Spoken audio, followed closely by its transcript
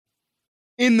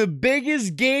In the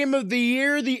biggest game of the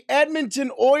year, the Edmonton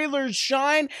Oilers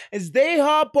shine as they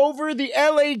hop over the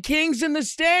LA Kings in the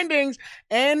standings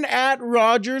and at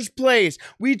Rogers Place.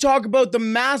 We talk about the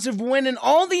massive win and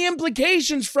all the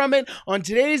implications from it on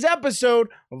today's episode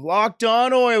of Locked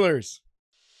On Oilers.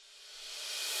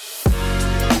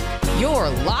 You're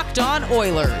Locked On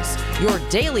Oilers, your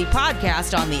daily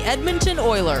podcast on the Edmonton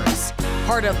Oilers.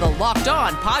 Part of the Locked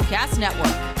On Podcast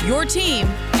Network, your team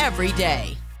every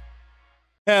day.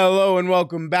 Hello and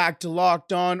welcome back to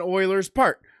Locked On Oilers,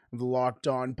 part of the Locked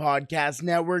On Podcast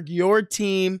Network, your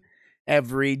team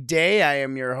every day. I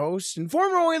am your host and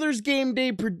former Oilers game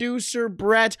day producer,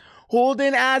 Brett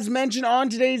Holden. As mentioned on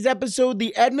today's episode,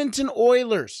 the Edmonton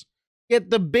Oilers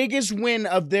get the biggest win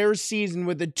of their season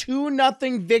with a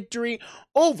 2-0 victory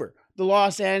over the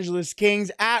Los Angeles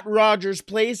Kings at Rogers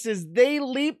Place as they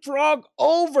leapfrog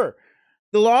over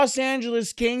the Los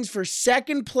Angeles Kings for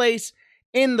second place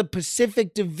in the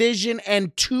Pacific Division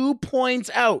and 2 points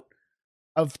out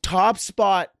of top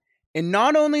spot in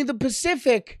not only the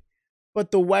Pacific,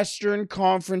 but the Western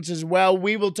Conference as well.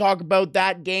 We will talk about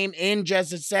that game in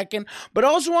just a second. But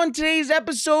also on today's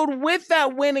episode, with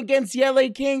that win against the LA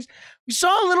Kings, we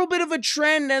saw a little bit of a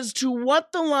trend as to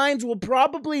what the lines will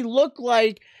probably look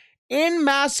like in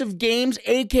massive games,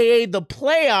 aka the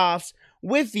playoffs,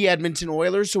 with the Edmonton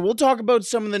Oilers. So we'll talk about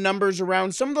some of the numbers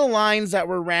around some of the lines that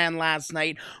were ran last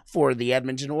night for the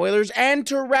Edmonton Oilers. And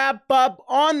to wrap up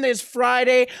on this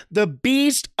Friday, the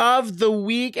beast of the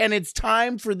week, and it's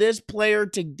time for this player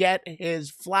to get his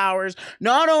flowers,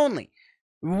 not only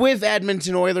with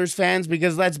Edmonton Oilers fans,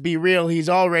 because let's be real, he's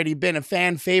already been a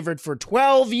fan favorite for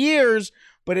 12 years,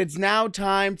 but it's now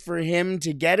time for him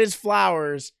to get his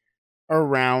flowers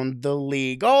around the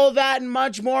league. All that and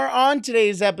much more on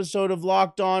today's episode of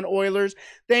Locked On Oilers.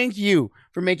 Thank you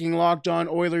for making Locked On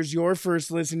Oilers your first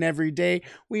listen every day.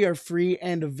 We are free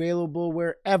and available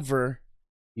wherever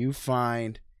you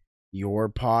find your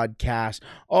podcast.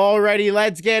 Alrighty,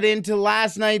 let's get into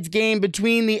last night's game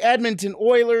between the Edmonton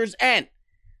Oilers and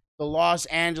the Los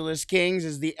Angeles Kings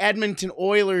as the Edmonton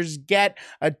Oilers get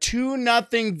a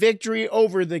 2-0 victory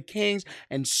over the Kings,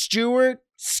 and Stuart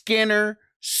Skinner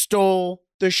stole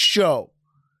the show.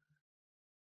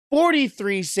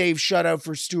 43 save shutout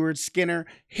for Stuart Skinner,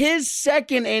 his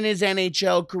second in his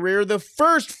NHL career, the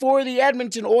first for the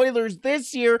Edmonton Oilers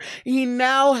this year. He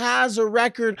now has a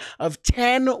record of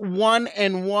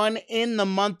 10-1-1 in the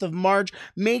month of March,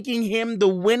 making him the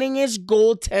winningest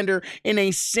goaltender in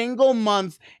a single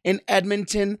month in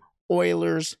Edmonton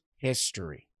Oilers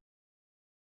history.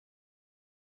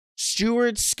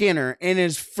 Stuart Skinner, in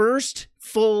his first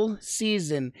full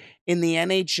season in the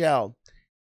NHL,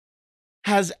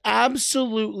 has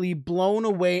absolutely blown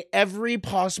away every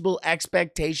possible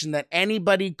expectation that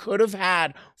anybody could have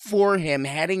had for him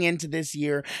heading into this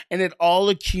year, and it all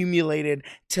accumulated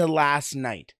to last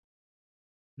night.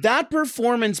 That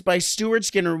performance by Stuart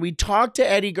Skinner, we talked to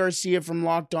Eddie Garcia from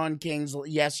Locked On Kings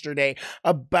yesterday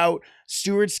about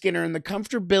Stuart Skinner and the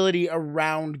comfortability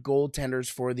around goaltenders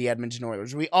for the Edmonton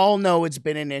Oilers. We all know it's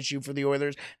been an issue for the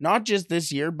Oilers, not just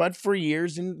this year, but for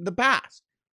years in the past.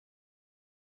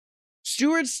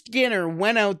 Stuart Skinner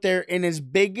went out there in his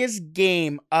biggest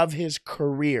game of his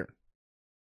career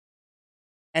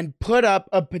and put up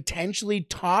a potentially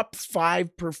top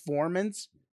 5 performance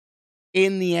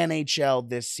in the NHL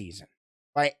this season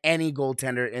by any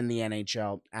goaltender in the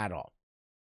NHL at all.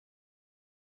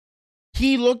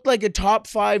 He looked like a top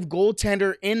 5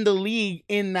 goaltender in the league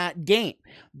in that game.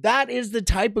 That is the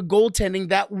type of goaltending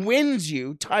that wins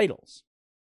you titles.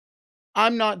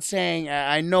 I'm not saying,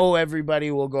 I know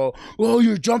everybody will go, "Oh,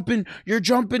 you're jumping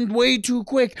way too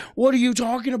quick. What are you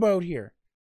talking about here?"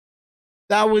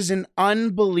 That was an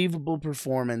unbelievable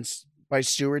performance by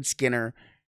Stuart Skinner,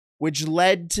 which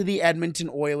led to the Edmonton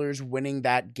Oilers winning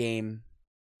that game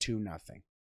 2-0.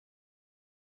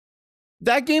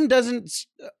 That game doesn't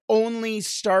only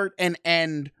start and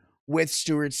end with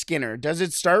Stuart Skinner. Does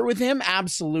it start with him?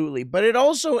 Absolutely. But it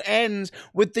also ends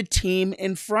with the team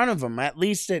in front of him. At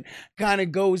least it kind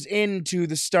of goes into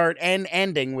the start and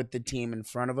ending with the team in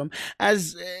front of him.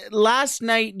 As last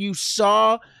night you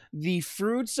saw the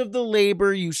fruits of the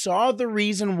labor. You saw the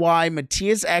reason why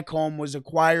Mattias Ekholm was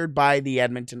acquired by the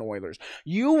Edmonton Oilers.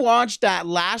 You watched that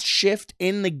last shift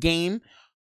in the game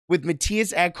with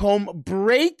Mattias Ekholm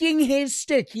breaking his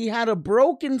stick. He had a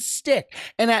broken stick,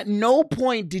 and at no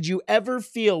point did you ever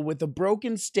feel with a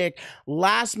broken stick,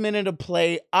 last minute of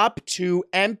play, up to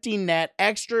empty net,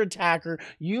 extra attacker,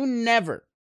 you never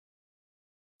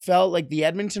felt like the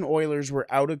Edmonton Oilers were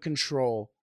out of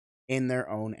control in their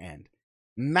own end.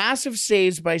 Massive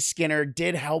saves by Skinner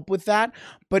did help with that,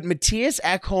 but Matthias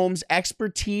Ekholm's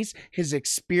expertise, his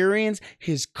experience,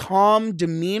 his calm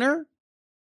demeanor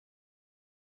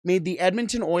made the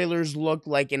Edmonton Oilers look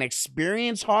like an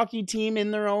experienced hockey team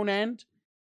in their own end,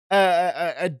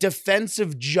 a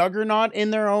defensive juggernaut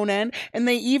in their own end, and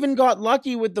they even got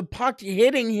lucky with the puck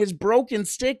hitting his broken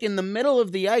stick in the middle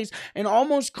of the ice and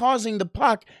almost causing the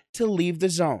puck to leave the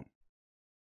zone.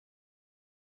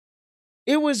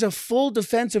 It was a full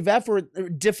defensive effort,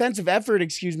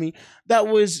 that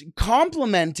was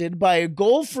complemented by a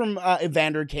goal from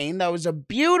Evander Kane. That was a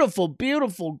beautiful,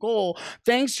 beautiful goal,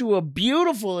 thanks to a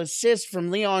beautiful assist from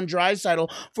Leon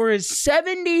Draisaitl for his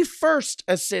 71st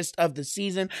assist of the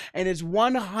season and his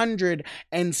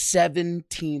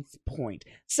 117th point.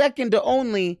 Second to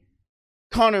only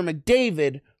Connor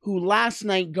McDavid, who last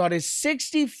night got his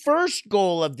 61st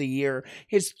goal of the year,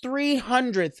 his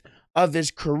 300th of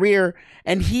his career,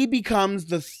 and he becomes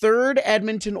the third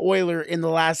Edmonton Oiler in the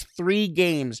last 3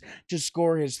 games to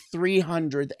score his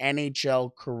 300th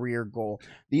NHL career goal.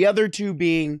 The other two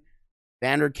being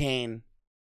Evander Kane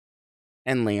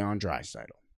and Leon Draisaitl.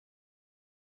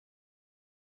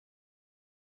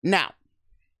 Now,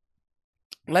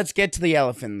 let's get to the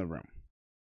elephant in the room.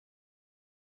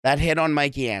 That hit on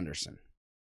Mikey Anderson.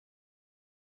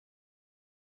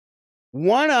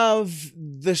 One of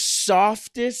the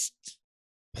softest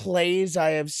plays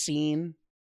I have seen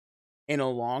in a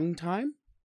long time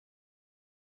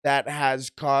that has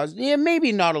caused,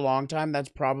 maybe not a long time, that's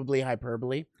probably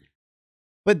hyperbole,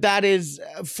 but that is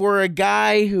for a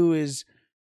guy who is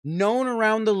known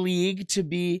around the league to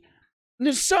be,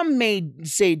 some may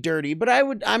say dirty, but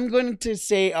I'm going to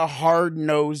say a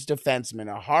hard-nosed defenseman,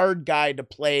 a hard guy to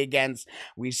play against.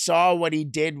 We saw what he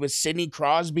did with Sidney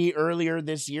Crosby earlier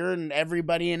this year, and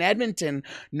everybody in Edmonton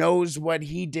knows what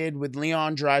he did with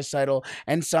Leon Draisaitl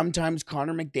and sometimes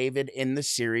Connor McDavid in the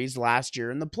series last year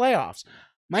in the playoffs.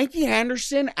 Mikey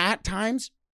Anderson, at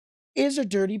times, is a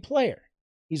dirty player.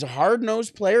 He's a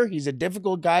hard-nosed player. He's a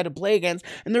difficult guy to play against,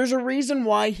 and there's a reason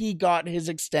why he got his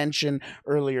extension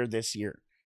earlier this year.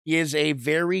 He is a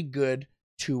very good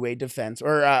two-way defense,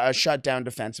 or a shutdown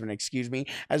defenseman,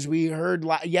 as we heard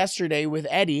yesterday with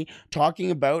Eddie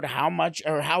talking about how much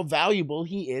or how valuable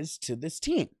he is to this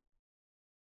team.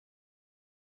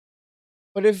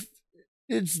 But if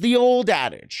it's the old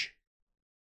adage,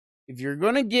 if you're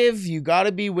going to give, you got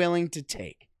to be willing to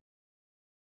take.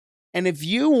 And if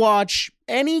you watch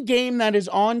any game that is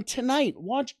on tonight,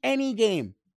 watch any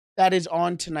game that is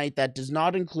on tonight that does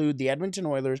not include the Edmonton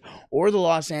Oilers or the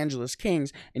Los Angeles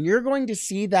Kings, and you're going to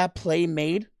see that play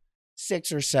made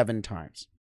 6 or 7 times.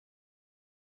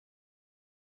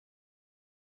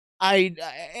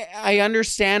 I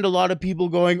understand a lot of people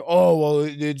going, oh, well,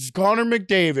 it's Connor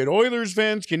McDavid. Oilers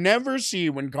fans can never see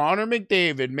when Connor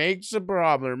McDavid makes a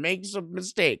problem or makes a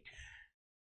mistake.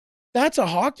 That's a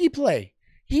hockey play.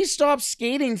 He stops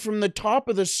skating from the top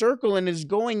of the circle and is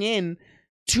going in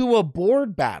to a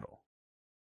board battle.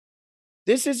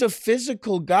 This is a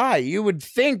physical guy. You would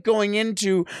think going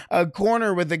into a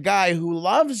corner with a guy who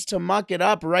loves to muck it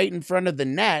up right in front of the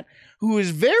net, who is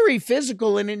very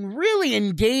physical and really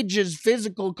engages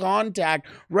physical contact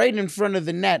right in front of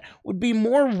the net, would be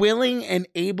more willing and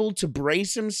able to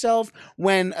brace himself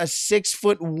when a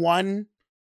 6'1",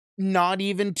 not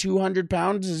even 200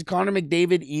 pounds. Is Connor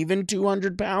McDavid even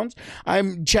 200 pounds?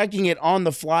 I'm checking it on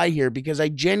the fly here because I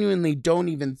genuinely don't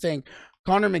even think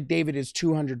Connor McDavid is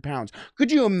 200 pounds.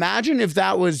 Could you imagine if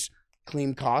that was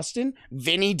Klim Kostin,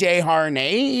 Vinny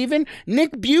Desharnais, even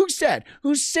Nick Bukestad,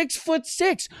 who's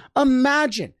 6'6"?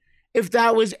 Imagine if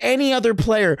that was any other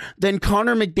player than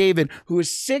Connor McDavid, who is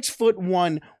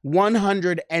 6'1",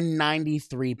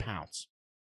 193 pounds.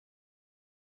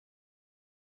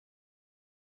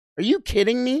 Are you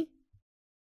kidding me?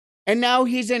 And now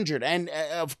he's injured. And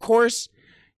of course,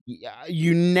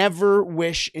 you never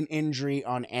wish an injury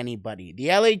on anybody. The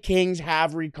LA Kings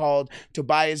have recalled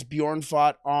Tobias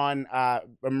Bjornfot on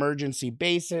emergency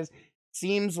basis.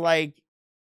 Seems like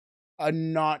a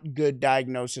not good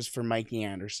diagnosis for Mikey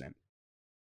Anderson.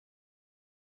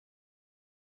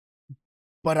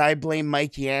 But I blame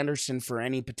Mikey Anderson for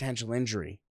any potential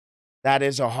injury. That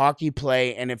is a hockey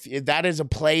play, and if that is a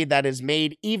play that is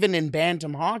made even in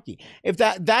bantam hockey, if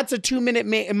that's a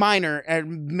 2-minute minor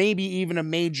and maybe even a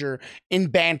major in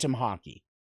bantam hockey,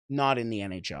 not in the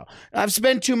NHL. I've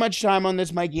spent too much time on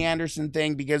this Mikey Anderson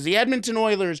thing because the Edmonton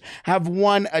Oilers have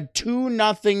won a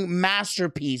 2-0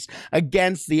 masterpiece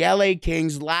against the LA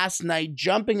Kings last night,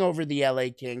 jumping over the LA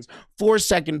Kings for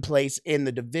second place in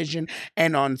the division.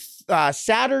 And on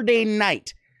Saturday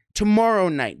night, tomorrow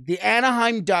night, the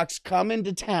Anaheim Ducks come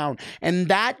into town, and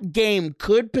that game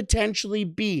could potentially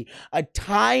be a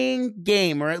tying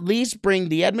game, or at least bring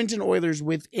the Edmonton Oilers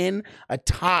within a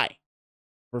tie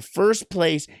for first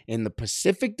place in the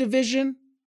Pacific Division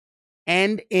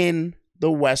and in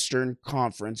the Western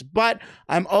Conference. But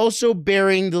I'm also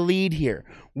bearing the lead here.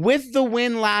 With the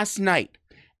win last night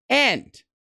and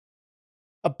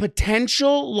a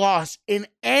potential loss in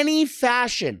any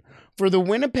fashion for the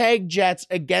Winnipeg Jets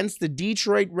against the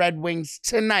Detroit Red Wings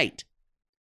tonight,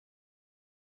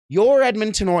 your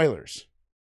Edmonton Oilers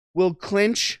will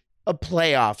clinch a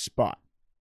playoff spot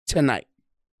tonight.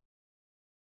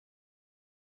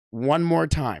 One more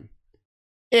time.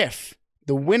 If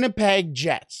the Winnipeg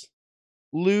Jets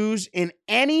lose in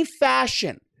any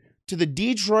fashion to the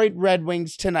Detroit Red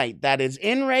Wings tonight, that is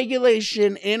in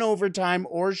regulation, in overtime,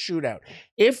 or shootout,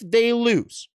 if they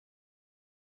lose,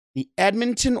 the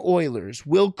Edmonton Oilers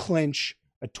will clinch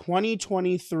a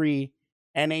 2023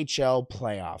 NHL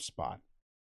playoff spot.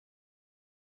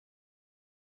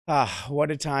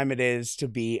 What a time it is to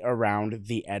be around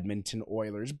the Edmonton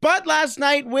Oilers. But last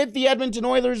night, with the Edmonton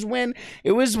Oilers win,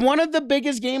 it was one of the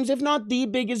biggest games, if not the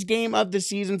biggest game of the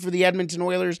season for the Edmonton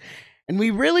Oilers. And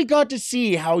we really got to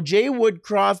see how Jay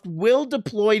Woodcroft will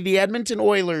deploy the Edmonton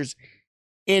Oilers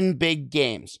in big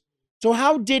games. So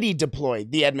how did he deploy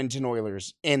the Edmonton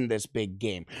Oilers in this big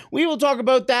game? We will talk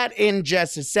about that in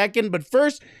just a second. But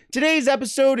first, today's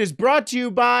episode is brought to you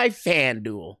by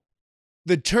FanDuel.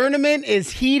 The tournament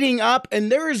is heating up,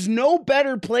 and there is no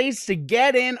better place to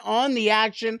get in on the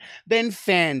action than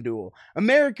FanDuel,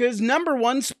 America's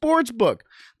 #1 sports book.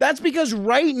 That's because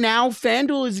right now,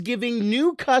 FanDuel is giving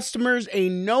new customers a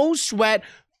no-sweat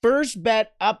first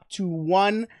bet up to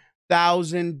 $1,000.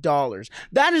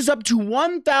 That is up to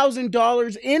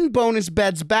 $1,000 in bonus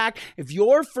bets back if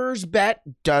your first bet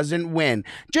doesn't win.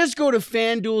 Just go to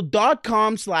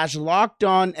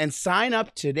FanDuel.com/lockedon and sign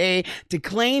up today to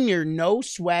claim your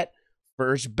no-sweat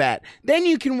first bet. Then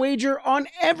you can wager on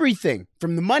everything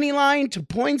from the money line to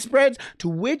point spreads to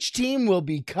which team will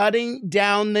be cutting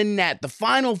down the net. The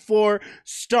Final Four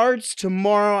starts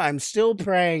tomorrow. I'm still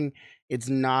praying it's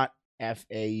not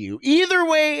FAU. Either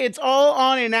way, it's all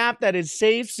on an app that is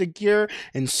safe, secure,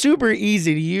 and super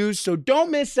easy to use. So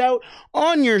don't miss out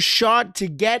on your shot to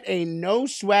get a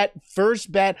no-sweat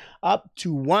first bet up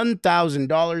to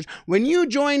 $1,000 when you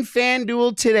join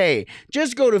FanDuel today.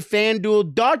 Just go to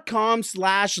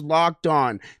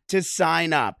FanDuel.com/lockedon to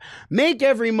sign up. Make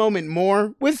every moment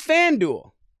more with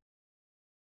FanDuel.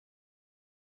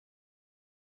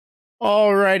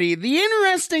 Alrighty, the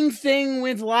interesting thing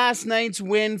with last night's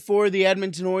win for the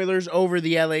Edmonton Oilers over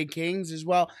the LA Kings is,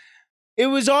 well, it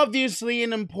was obviously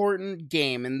an important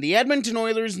game, and the Edmonton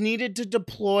Oilers needed to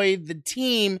deploy the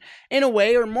team in a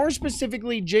way, or more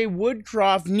specifically, Jay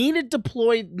Woodcroft needed to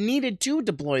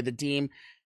deploy the team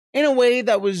in a way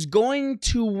that was going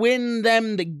to win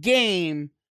them the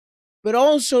game, but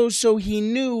also so he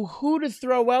knew who to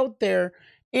throw out there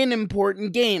in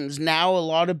important games. Now, a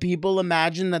lot of people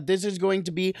imagine that this is going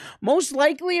to be most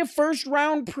likely a first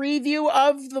round preview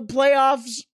of the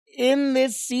playoffs in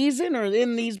this season, or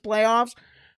in these playoffs,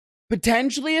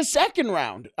 potentially a second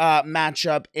round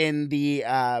matchup in the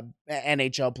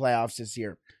NHL playoffs this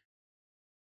year.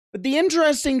 But the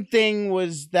interesting thing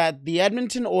was that the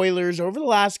Edmonton Oilers, over the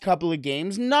last couple of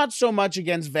games, not so much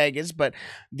against Vegas, but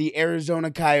the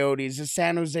Arizona Coyotes, the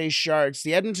San Jose Sharks,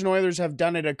 the Edmonton Oilers have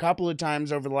done it a couple of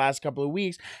times over the last couple of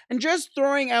weeks, and just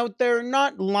throwing out there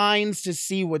not lines to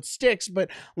see what sticks, but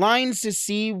lines to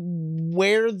see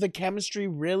where the chemistry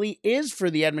really is for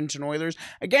the Edmonton Oilers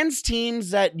against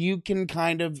teams that you can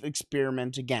kind of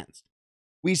experiment against.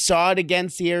 We saw it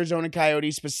against the Arizona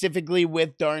Coyotes, specifically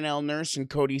with Darnell Nurse and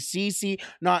Cody Ceci,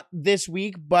 not this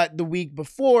week, but the week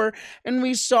before, and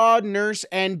we saw Nurse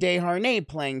and Desharnais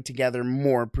playing together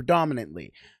more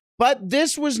predominantly. But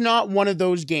this was not one of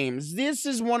those games. This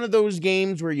is one of those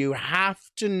games where you have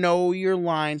to know your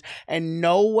lines and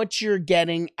know what you're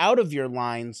getting out of your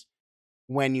lines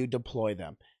when you deploy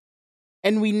them.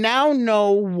 And we now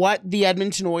know what the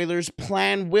Edmonton Oilers'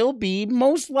 plan will be,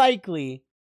 most likely,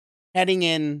 heading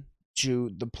into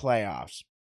the playoffs.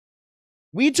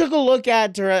 I took a look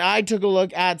at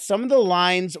some of the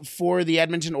lines for the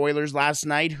Edmonton Oilers last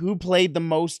night, who played the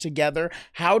most together,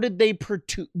 how did they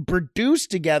produce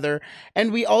together,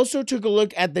 and we also took a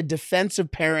look at the defensive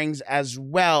pairings as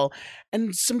well,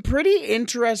 and some pretty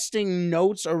interesting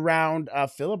notes around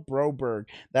Philip Broberg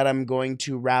that I'm going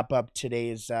to wrap up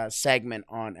today's segment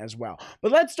on as well.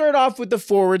 But let's start off with the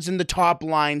forwards and the top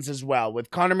lines as well, with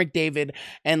Connor McDavid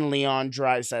and Leon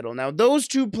Draisaitl. Now, those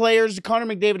two players, Connor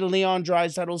McDavid and Leon Draisaitl,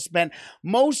 spent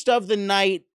most of the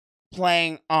night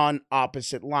playing on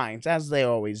opposite lines, as they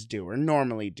always do or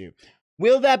normally do.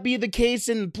 Will that be the case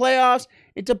in the playoffs?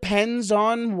 It depends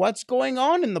on what's going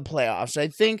on in the playoffs. I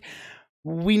think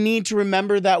we need to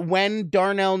remember that when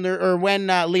Leon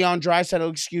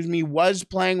Draisaitl, was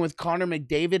playing with Connor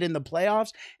McDavid in the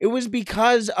playoffs, it was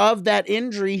because of that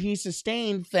injury he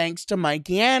sustained thanks to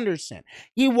Mikey Anderson.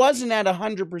 He wasn't at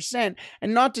 100%,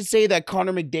 and not to say that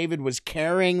Connor McDavid was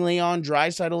carrying Leon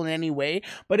Draisaitl in any way,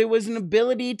 but it was an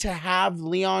ability to have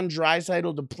Leon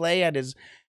Draisaitl to play at his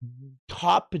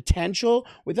top potential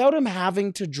without him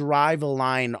having to drive a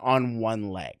line on one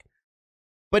leg.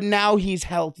 But now he's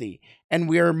healthy, and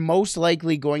we're most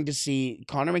likely going to see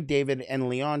Connor McDavid and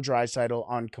Leon Draisaitl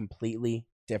on completely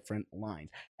different lines.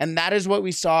 And that is what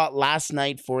we saw last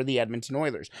night for the Edmonton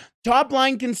Oilers. Top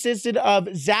line consisted of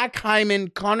Zach Hyman,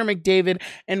 Connor McDavid,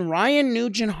 and Ryan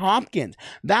Nugent-Hopkins.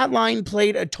 That line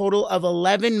played a total of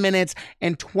 11 minutes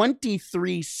and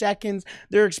 23 seconds.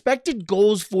 Their expected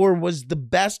goals for was the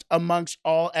best amongst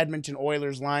all Edmonton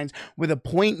Oilers lines with a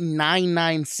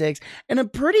 .996 and a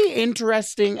pretty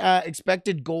interesting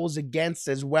expected goals against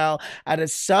as well at a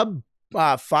sub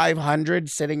 500,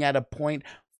 sitting at a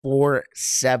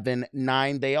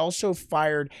 .479. They also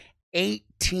fired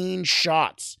 18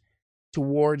 shots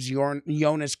towards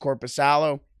Jonas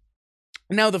Korpisalo.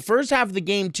 Now, the first half of the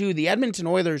game, too, the Edmonton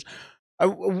Oilers, I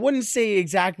wouldn't say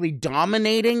exactly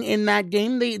dominating in that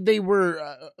game. They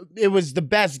were, it was the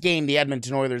best game the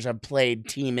Edmonton Oilers have played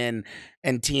team in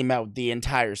and team out the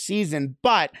entire season,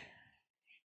 but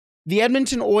the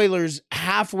Edmonton Oilers,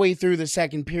 halfway through the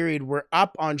second period, were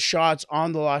up on shots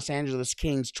on the Los Angeles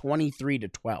Kings 23-12.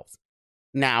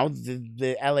 Now,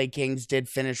 the LA Kings did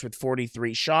finish with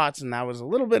 43 shots, and that was a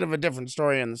little bit of a different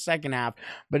story in the second half,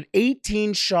 but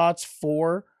 18 shot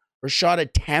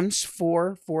attempts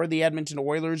for the Edmonton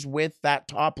Oilers with that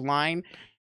top line.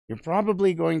 You're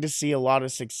probably going to see a lot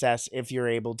of success if you're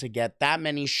able to get that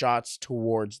many shots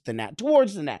towards the net.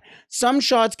 Some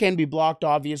shots can be blocked,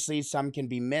 obviously. Some can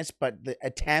be missed, but the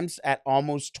attempts at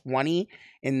almost 20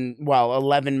 in,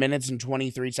 11 minutes and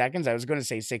 23 seconds. I was going to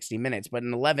say 60 minutes, but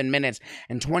in 11 minutes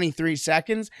and 23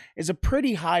 seconds is a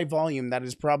pretty high volume that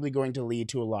is probably going to lead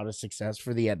to a lot of success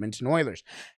for the Edmonton Oilers.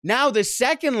 Now, the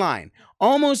second line,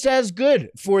 almost as good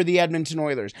for the Edmonton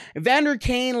Oilers. Evander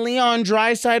Kane, Leon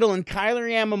Draisaitl, and Kyler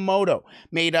Yamamoto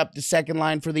made up the second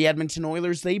line for the Edmonton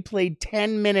Oilers. They played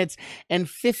 10 minutes and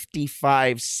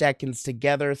 55 seconds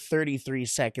together, 33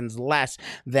 seconds less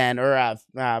than,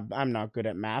 I'm not good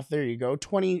at math. There you go.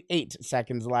 28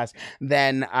 seconds less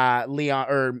than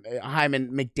Hyman,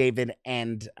 McDavid,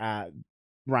 and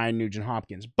Ryan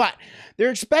Nugent-Hopkins. But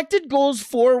their expected goals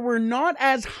for were not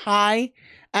as high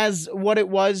as what it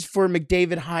was for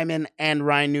McDavid, Hyman, and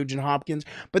Ryan Nugent-Hopkins,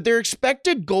 but their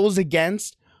expected goals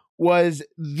against was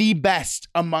the best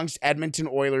amongst Edmonton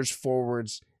Oilers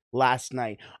forwards last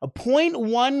night. A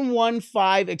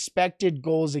 .115 expected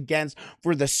goals against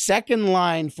for the second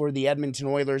line for the Edmonton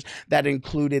Oilers that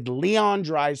included Leon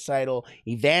Draisaitl,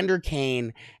 Evander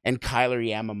Kane, and Kyler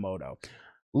Yamamoto.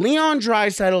 Leon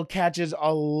Draisaitl catches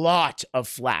a lot of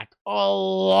flack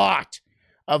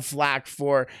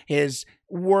for his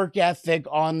work ethic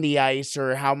on the ice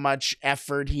or how much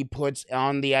effort he puts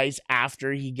on the ice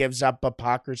after he gives up a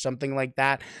puck or something like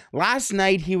that. Last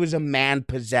night, he was a man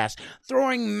possessed,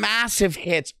 throwing massive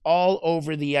hits all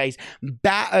over the ice.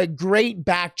 A great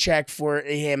back check for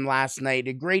him last night,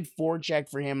 a great forecheck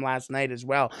for him last night as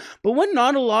well. But what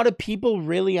not a lot of people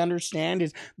really understand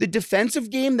is the defensive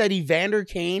game that Evander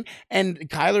Kane and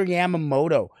Kyler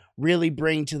Yamamoto really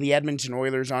bring to the Edmonton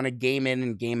Oilers on a game in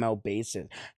and game out basis.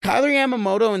 Kyler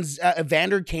Yamamoto and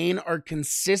Evander Kane are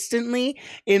consistently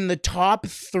in the top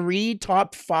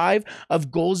 5 of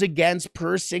goals against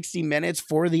per 60 minutes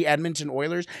for the Edmonton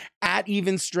Oilers at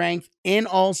even strength in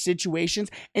all situations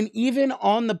and even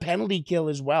on the penalty kill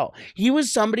as well.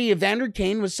 Evander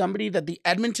Kane was somebody that the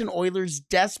Edmonton Oilers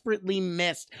desperately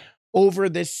missed over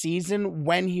this season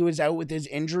when he was out with his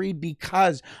injury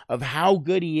because of how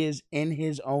good he is in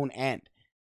his own end.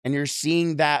 And you're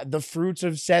seeing that the fruits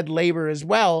of said labor as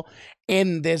well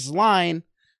in this line.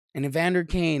 And Evander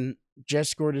Kane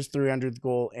just scored his 300th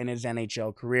goal in his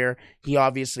NHL career. He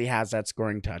obviously has that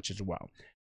scoring touch as well.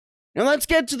 Now let's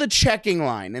get to the checking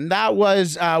line. And that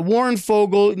was Warren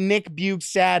Foegele, Nick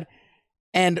Bjugstad,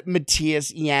 and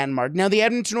Matthias Janmark. Now, the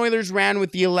Edmonton Oilers ran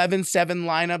with the 11-7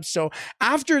 lineup, so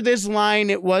after this line,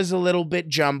 it was a little bit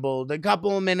jumbled. A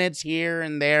couple of minutes here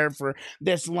and there for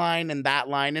this line and that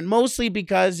line, and mostly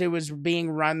because it was being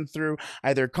run through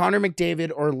either Connor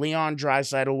McDavid or Leon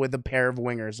Draisaitl with a pair of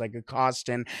wingers, like a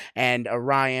Costin and a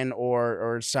Ryan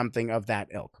or something of that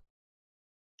ilk.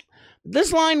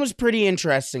 This line was pretty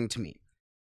interesting to me.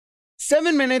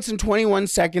 7 minutes and 21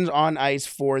 seconds on ice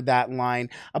for that line.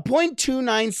 A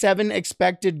 .297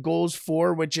 expected goals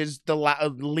for, which is the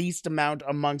least amount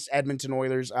amongst Edmonton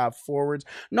Oilers forwards.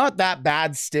 Not that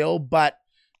bad still, but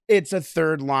it's a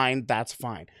third line. That's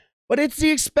fine. But it's the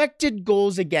expected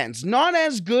goals against. Not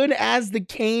as good as the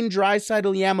Kane,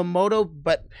 Draisaitl, Yamamoto,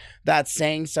 but that's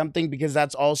saying something because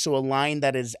that's also a line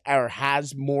that is or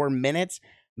has more minutes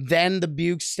than the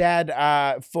Bukestad,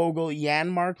 Foegele,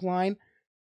 Janmark line.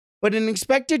 But an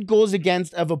expected goals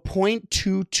against of a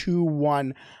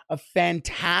 .221, a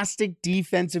fantastic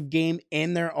defensive game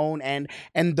in their own end.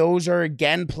 And those are,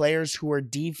 again, players who are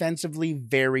defensively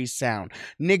very sound.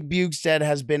 Nick Bukestad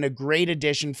has been a great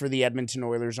addition for the Edmonton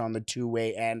Oilers on the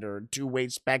two-way end, or two-way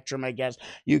spectrum, I guess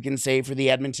you can say, for the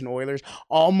Edmonton Oilers.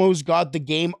 Almost got the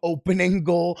game-opening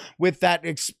goal with that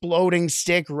exploding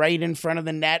stick right in front of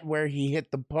the net where he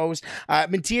hit the post.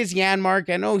 Matthias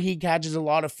Janmark, I know he catches a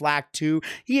lot of flack too.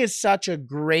 He is such a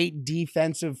great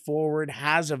defensive forward,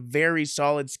 has a very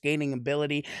solid skating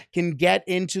ability, can get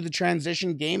into the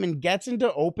transition game and gets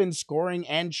into open scoring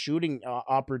and shooting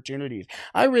opportunities.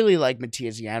 I really like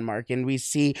Matthias Janmark, and we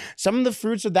see some of the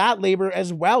fruits of that labor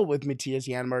as well with Matthias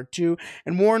Janmark too.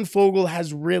 And Warren Foegele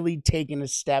has really taken a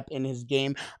step in his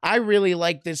game. I really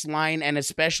like this line, and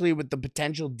especially with the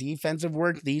potential defensive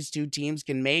work these two teams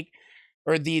can make,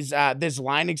 or this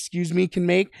line, can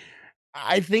make.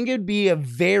 I think it'd be a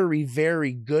very,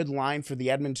 very good line for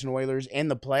the Edmonton Oilers in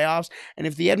the playoffs. And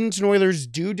if the Edmonton Oilers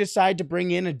do decide to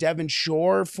bring in a Devon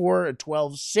Shore for a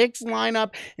 12-6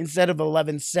 lineup instead of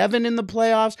 11-7 in the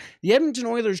playoffs, the Edmonton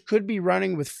Oilers could be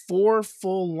running with 4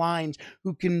 full lines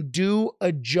who can do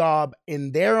a job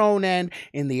in their own end,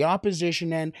 in the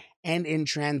opposition end, and in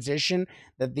transition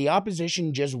that the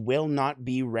opposition just will not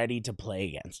be ready to play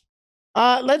against.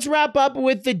 Let's wrap up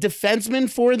with the defenseman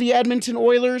for the Edmonton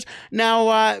Oilers.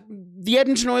 Now, the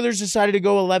Edmonton Oilers decided to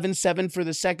go 11-7 for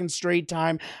the second straight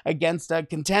time against a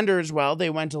contender as well. They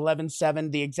went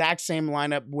 11-7, the exact same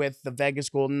lineup with the Vegas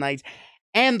Golden Knights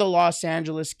and the Los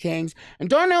Angeles Kings. And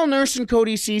Darnell Nurse and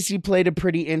Cody Ceci played a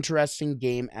pretty interesting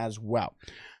game as well.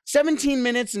 17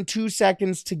 minutes and 2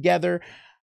 seconds together.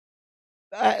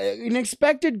 An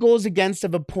expected goals against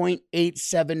of a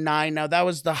 .879. Now, that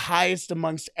was the highest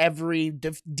amongst every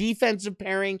defensive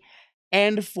pairing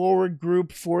and forward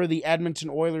group for the Edmonton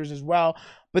Oilers as well.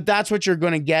 But that's what you're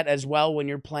going to get as well when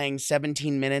you're playing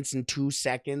 17 minutes and 2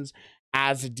 seconds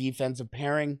as a defensive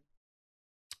pairing.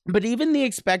 But even the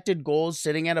expected goals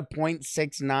sitting at a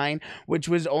 .69, which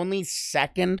was only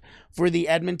second for the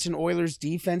Edmonton Oilers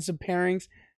defensive pairings,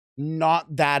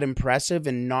 not that impressive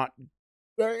and not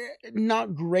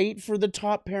great for the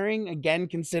top pairing, again,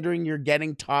 considering you're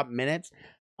getting top minutes.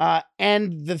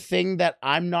 And the thing that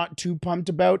I'm not too pumped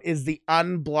about is the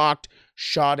unblocked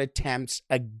shot attempts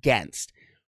against.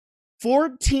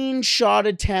 14 shot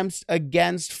attempts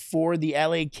against for the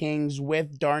LA Kings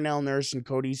with Darnell Nurse and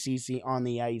Cody Ceci on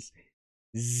the ice.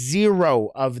 0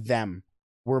 of them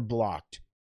were blocked.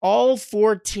 All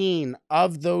 14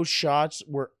 of those shots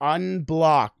were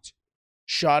unblocked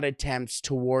shot attempts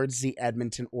towards the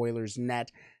Edmonton Oilers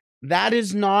net. That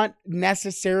is not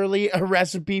necessarily a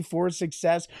recipe for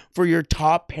success for your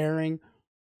top pairing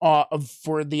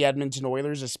for the Edmonton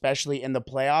Oilers, especially in the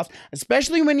playoffs,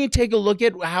 especially when you take a look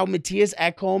at how Matthias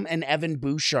Ekholm and Evan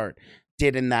Bouchard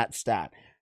did in that stat.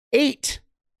 8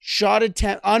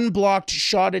 unblocked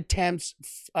shot attempts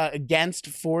against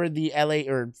for the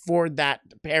LA, or for that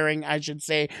pairing, I should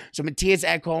say. So Matthias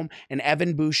Ekholm and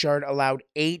Evan Bouchard allowed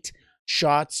 8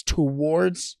 shots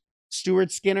towards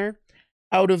Stuart Skinner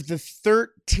out of the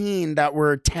 13 that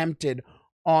were attempted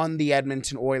on the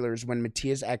Edmonton Oilers when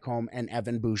Matthias Ekholm and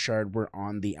Evan Bouchard were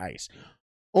on the ice.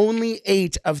 Only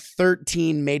 8 of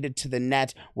 13 made it to the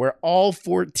net, where all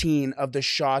 14 of the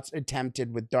shots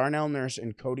attempted with Darnell Nurse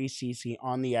and Cody Ceci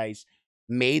on the ice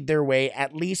made their way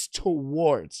at least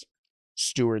towards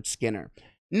Stuart Skinner.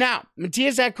 Now,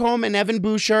 Matthias Ekholm and Evan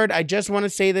Bouchard, I just want to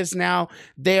say this now,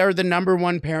 they are the number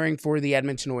 1 pairing for the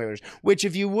Edmonton Oilers, which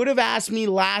if you would have asked me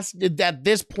at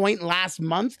this point last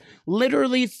month,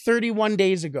 literally 31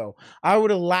 days ago, I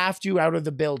would have laughed you out of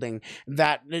the building.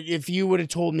 That if you would have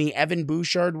told me Evan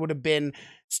Bouchard would have been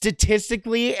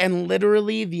statistically and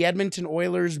literally the Edmonton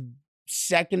Oilers'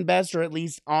 second best, or at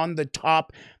least on the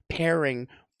top pairing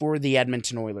for the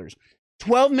Edmonton Oilers.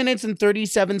 12 minutes and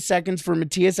 37 seconds for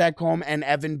Matthias Ekholm and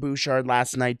Evan Bouchard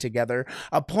last night together.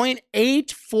 A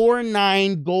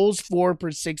 .849 goals for per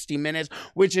 60 minutes,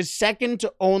 which is second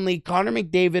to only Connor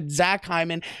McDavid, Zach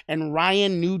Hyman, and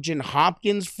Ryan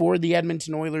Nugent-Hopkins for the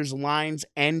Edmonton Oilers lines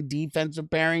and defensive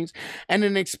pairings, and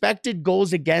an expected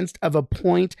goals against of a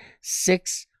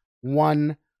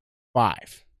 .615.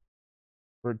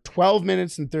 For 12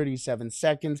 minutes and 37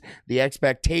 seconds, the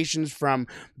expectations from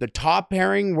the top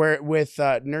pairing with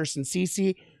Nurse and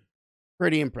Ceci,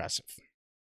 pretty impressive.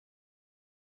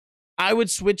 I would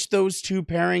switch those two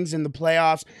pairings in the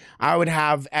playoffs. I would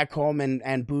have Ekholm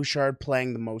and Bouchard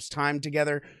playing the most time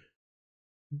together.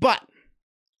 But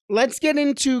let's get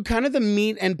into kind of the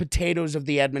meat and potatoes of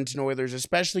the Edmonton Oilers,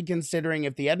 especially considering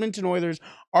if the Edmonton Oilers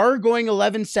are going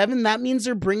 11-7, that means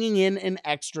they're bringing in an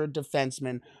extra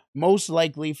defenseman, most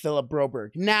likely Philip Broberg.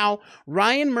 Now,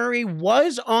 Ryan Murray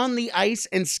was on the ice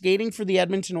and skating for the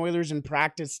Edmonton Oilers in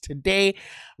practice today.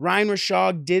 Ryan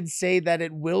Rishaug did say that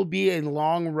it will be a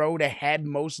long road ahead,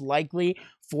 most likely,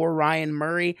 for Ryan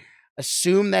Murray.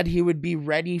 Assume that he would be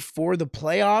ready for the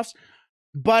playoffs.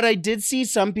 But I did see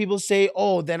some people say,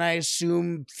 oh, then I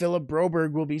assume Philip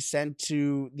Broberg will be sent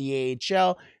to the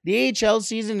AHL. The AHL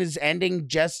season is ending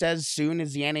just as soon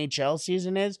as the NHL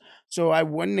season is, so I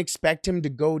wouldn't expect him to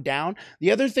go down. The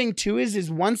other thing, too,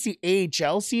 is once the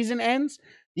AHL season ends,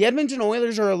 the Edmonton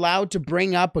Oilers are allowed to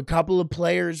bring up a couple of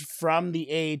players from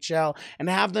the AHL and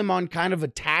have them on kind of a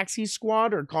taxi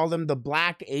squad, or call them the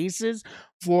Black Aces,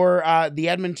 for the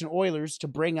Edmonton Oilers to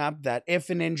bring up that if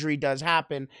an injury does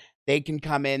happen, they can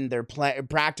come in, they're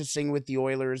practicing with the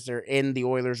Oilers, they're in the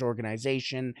Oilers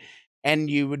organization, and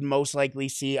you would most likely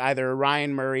see either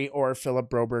Ryan Murray or Philip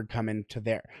Broberg come into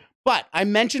there. But I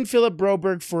mentioned Philip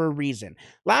Broberg for a reason.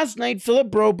 Last night,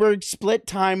 Philip Broberg split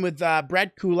time with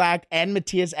Brett Kulak and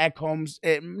Matthias Ekholm,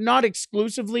 not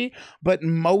exclusively, but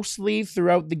mostly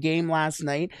throughout the game last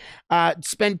night.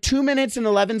 Spent 2 minutes and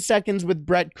 11 seconds with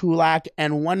Brett Kulak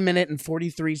and 1 minute and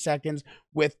 43 seconds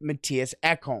with Matthias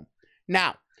Ekholm.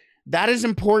 Now, that is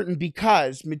important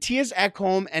because Matthias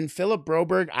Ekholm and Philip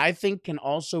Broberg, I think, can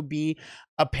also be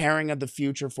a pairing of the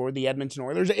future for the Edmonton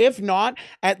Oilers. If not,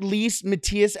 at least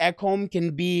Matthias Ekholm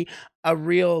can be a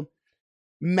real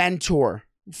mentor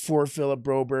for Philip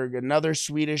Broberg, another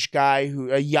Swedish guy,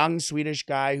 a young Swedish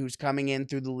guy who's coming in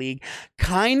through the league.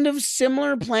 Kind of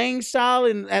similar playing style,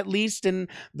 at least in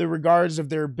the regards of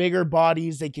their bigger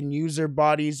bodies. They can use their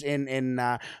bodies in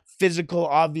physical,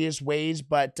 obvious ways,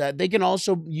 but they can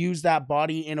also use that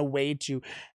body in a way to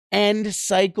end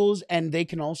cycles, and they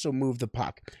can also move the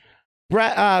puck.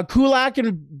 Kulak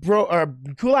and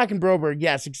Broberg,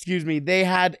 yes, excuse me, they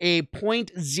had a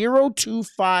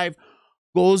 .025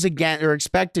 goals against, or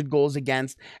expected goals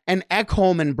against, and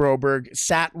Ekholm and Broberg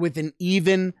sat with an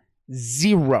even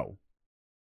 0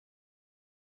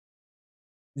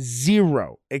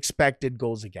 expected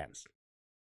goals against.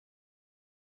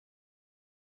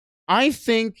 I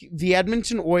think the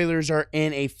Edmonton Oilers are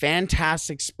in a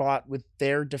fantastic spot with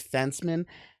their defensemen,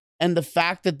 and the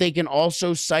fact that they can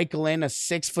also cycle in a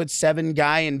 6'7"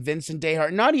 guy in Vincent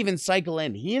Desharnais, not even cycle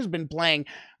in. He has been playing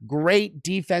great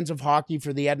defensive hockey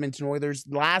for the Edmonton Oilers.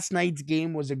 Last night's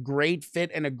game was a great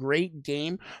fit and a great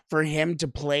game for him to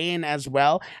play in as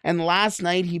well. And last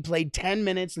night he played 10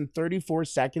 minutes and 34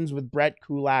 seconds with Brett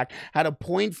Kulak, had a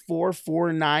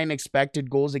 .449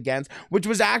 expected goals against, which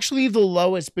was actually the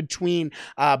lowest between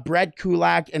Brett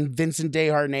Kulak and Vincent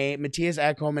Desharnais, Matthias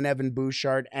Ekholm and Evan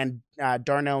Bouchard, and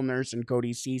Darnell Nurse and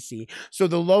Cody Ceci. So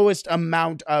the lowest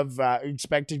amount of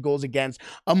expected goals against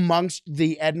amongst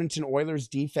the Edmonton Oilers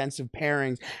defensive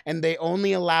pairings, and they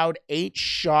only allowed 8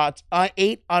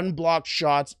 unblocked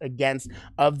shots against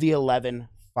of the 11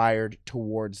 fired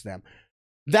towards them.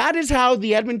 That is how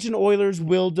the Edmonton Oilers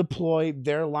will deploy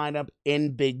their lineup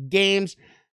in big games.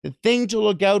 The thing to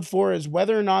look out for is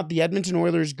whether or not the Edmonton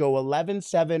Oilers go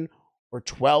 11-7 or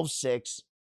 12-6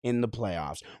 in the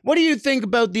playoffs. What do you think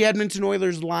about the Edmonton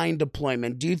Oilers line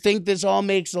deployment? Do you think this all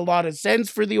makes a lot of sense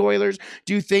for the Oilers?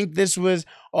 Do you think this was,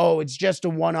 it's just a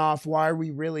one-off? Why are we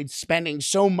really spending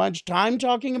so much time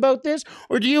talking about this?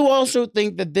 Or do you also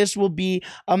think that this will be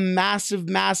a massive,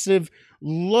 massive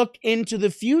look into the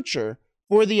future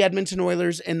for the Edmonton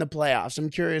Oilers in the playoffs? I'm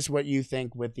curious what you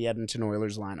think with the Edmonton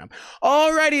Oilers lineup.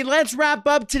 Alrighty, let's wrap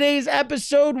up today's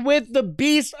episode with the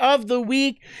Beast of the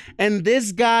Week, and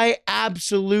this guy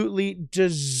absolutely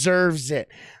deserves it.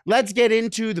 Let's get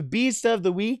into the Beast of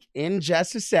the Week in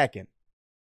just a second.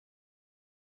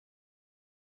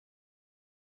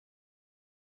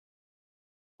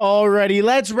 Alrighty,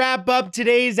 let's wrap up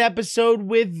today's episode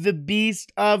with the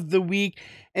Beast of the Week.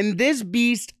 And this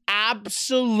beast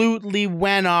absolutely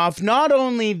went off, not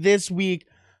only this week,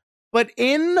 but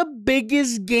in the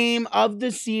biggest game of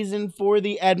the season for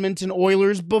the Edmonton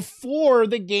Oilers before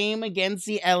the game against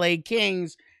the LA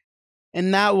Kings.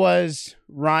 And that was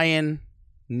Ryan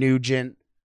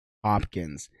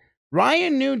Nugent-Hopkins.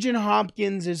 Ryan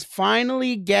Nugent-Hopkins is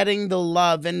finally getting the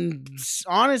love, and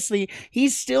honestly, he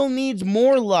still needs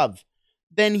more love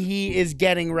than he is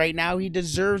getting right now. He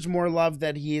deserves more love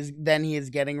than he is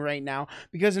getting right now,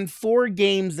 because in 4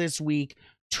 games this week,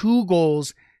 2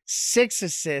 goals, 6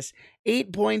 assists,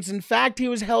 8 points. In fact, he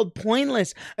was held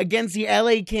pointless against the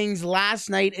LA Kings last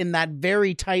night in that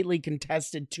very tightly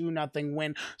contested 2-0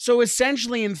 win. So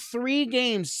essentially in 3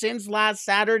 games since last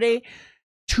Saturday,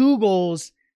 2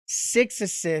 goals, 6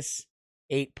 assists,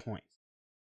 8 points.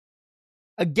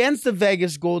 Against the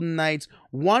Vegas Golden Knights,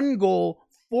 1 goal,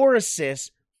 4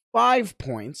 assists, 5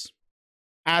 points,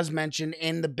 as mentioned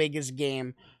in the biggest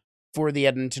game for the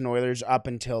Edmonton Oilers up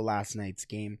until last night's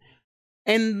game.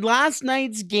 And last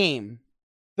night's game,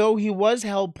 though he was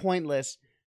held pointless,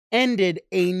 ended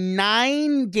a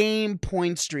 9-game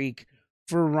point streak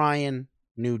for Ryan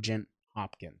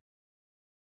Nugent-Hopkins.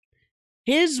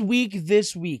 His week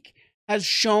this week has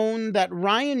shown that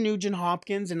Ryan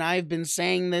Nugent-Hopkins, and I've been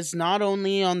saying this not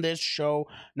only on this show,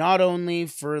 not only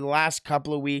for the last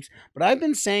couple of weeks, but I've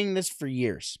been saying this for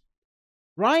years.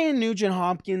 Ryan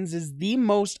Nugent-Hopkins is the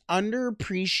most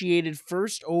underappreciated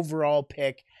first overall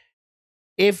pick,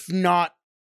 if not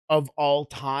of all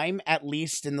time, at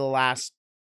least in the last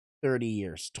 30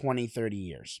 years, 20, 30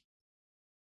 years.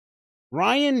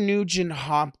 Ryan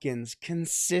Nugent-Hopkins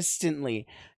consistently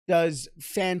does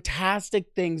fantastic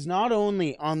things, not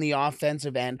only on the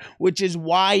offensive end, which is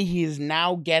why he is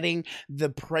now getting the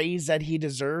praise that he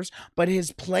deserves, but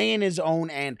his play in his own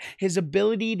end, his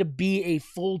ability to be a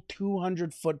full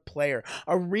 200-foot player,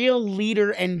 a real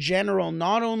leader and general,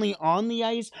 not only on the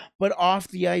ice, but off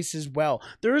the ice as well.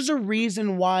 There's a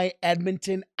reason why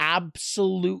Edmonton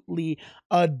absolutely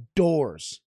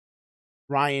adores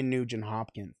Ryan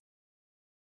Nugent-Hopkins.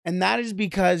 And that is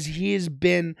because he has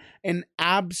been an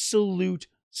absolute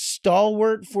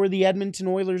stalwart for the Edmonton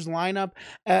Oilers lineup.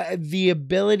 The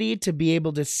ability to be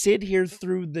able to sit here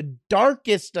through the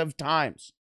darkest of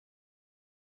times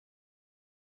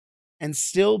and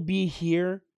still be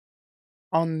here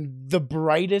on the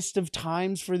brightest of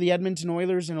times for the Edmonton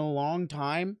Oilers in a long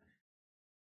time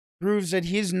proves that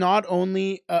he's not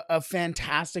only a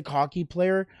fantastic hockey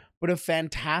player, but a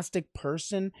fantastic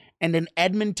person and an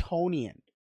Edmontonian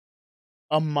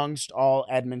amongst all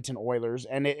Edmonton Oilers.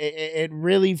 And it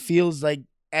really feels like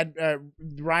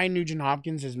Ryan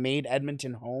Nugent-Hopkins has made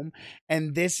Edmonton home,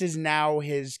 and this is now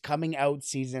his coming out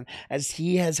season, as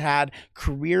he has had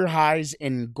career highs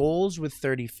in goals with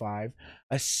 35,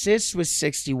 assists with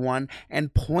 61,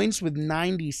 and points with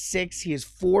 96. He is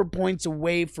 4 points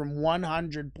away from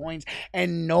 100 points,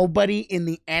 and nobody in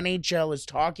the NHL is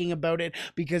talking about it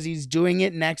because he's doing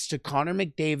it next to Connor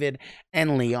McDavid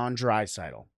and Leon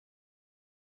Draisaitl.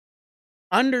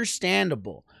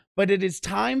 Understandable, but it is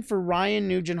time for Ryan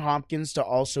Nugent-Hopkins to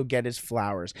also get his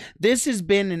flowers. This has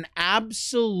been an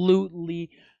absolutely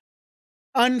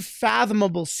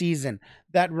unfathomable season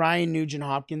that Ryan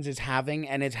Nugent-Hopkins is having,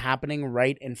 and it's happening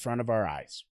right in front of our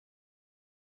eyes.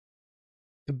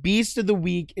 The Beast of the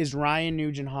Week is Ryan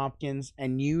Nugent-Hopkins,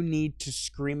 and you need to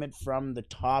scream it from the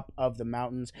top of the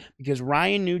mountains, because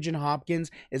Ryan Nugent-Hopkins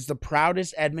is the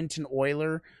proudest Edmonton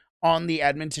Oiler on the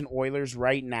Edmonton Oilers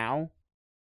right now.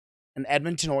 And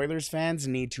Edmonton Oilers fans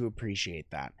need to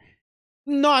appreciate that.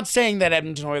 Not saying that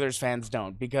Edmonton Oilers fans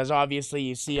don't, because obviously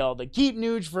you see all the Keep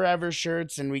Nuge Forever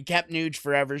shirts, and we kept Nuge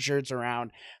Forever shirts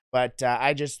around. But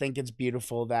I just think it's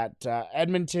beautiful that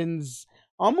Edmonton's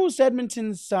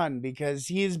son, because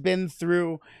he's been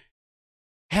through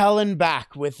hell and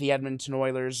back with the Edmonton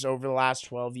Oilers over the last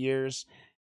 12 years.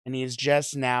 And he's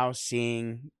just now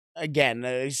seeing, again,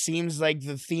 it seems like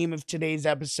the theme of today's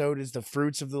episode is the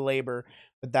fruits of the labor.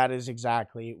 But that is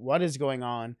exactly what is going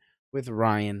on with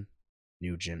Ryan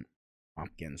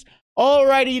Nugent-Hopkins.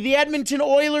 Alrighty, the Edmonton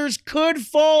Oilers could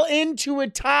fall into a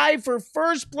tie for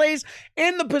first place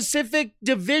in the Pacific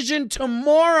Division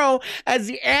tomorrow as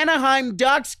the Anaheim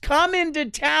Ducks come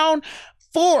into town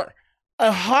for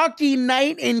a Hockey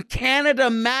Night in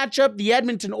Canada matchup. The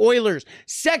Edmonton Oilers,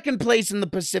 second place in the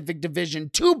Pacific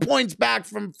Division, 2 points back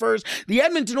from first. The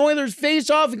Edmonton Oilers face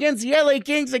off against the LA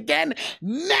Kings again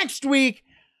next week.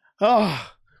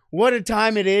 Oh, What a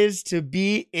time it is to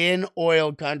be in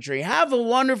oil country. Have a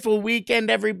wonderful weekend,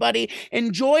 everybody.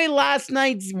 Enjoy last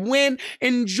night's win.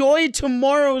 Enjoy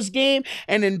tomorrow's game.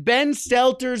 And in Ben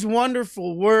Stelter's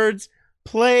wonderful words,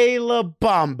 play La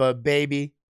Bamba,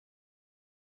 baby.